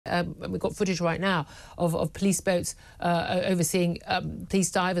and we've got footage right now of police boats overseeing police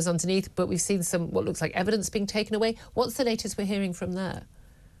divers underneath, but we've seen some, what looks like evidence being taken away. What's the latest we're hearing from there?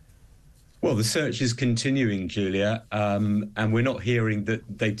 Well, the search is continuing, Julia, and we're not hearing that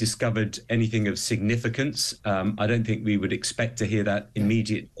they've discovered anything of significance. I don't think we would expect to hear that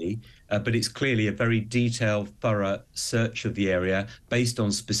immediately, but it's clearly a very detailed, thorough search of the area based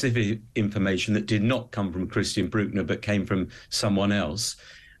on specific information that did not come from Christian Bruckner, but came from someone else.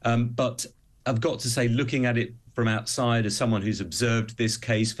 But I've got to say, looking at it from outside, as someone who's observed this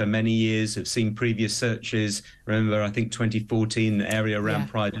case for many years, have seen previous searches, remember, I think 2014, the area around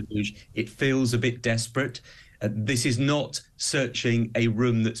Pride and Rouge, it feels a bit desperate. This is not searching a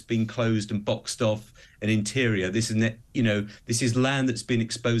room that's been closed and boxed off an interior. This is, this is land that's been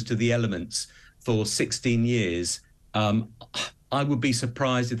exposed to the elements for 16 years. I would be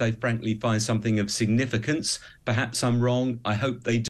surprised if they frankly find something of significance. Perhaps I'm wrong. I hope they do.